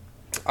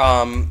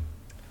go.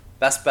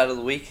 Best bet of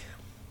the week.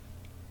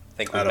 I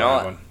think we I don't know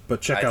have it. one,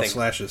 but check out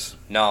Slashes.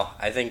 No,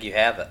 I think you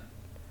have it.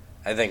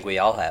 I think we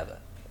all have it.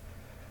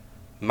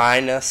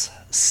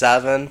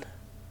 -7.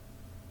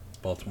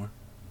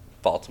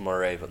 Baltimore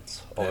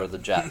Ravens over the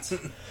Jets.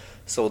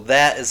 So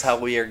that is how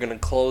we are going to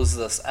close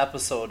this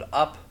episode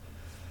up.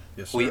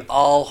 Yes, sir. We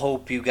all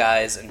hope you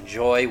guys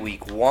enjoy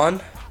week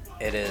 1.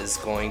 It is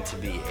going to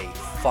be a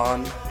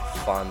fun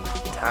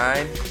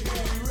time.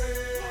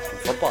 And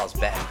football's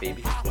back,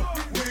 baby.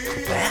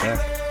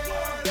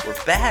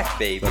 We're back,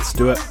 baby. Let's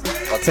do it.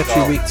 Let's Catch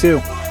go. you week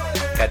 2.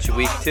 Catch you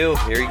week 2.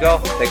 Here you go.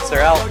 Picks are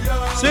out.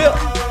 See ya.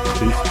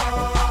 Peace.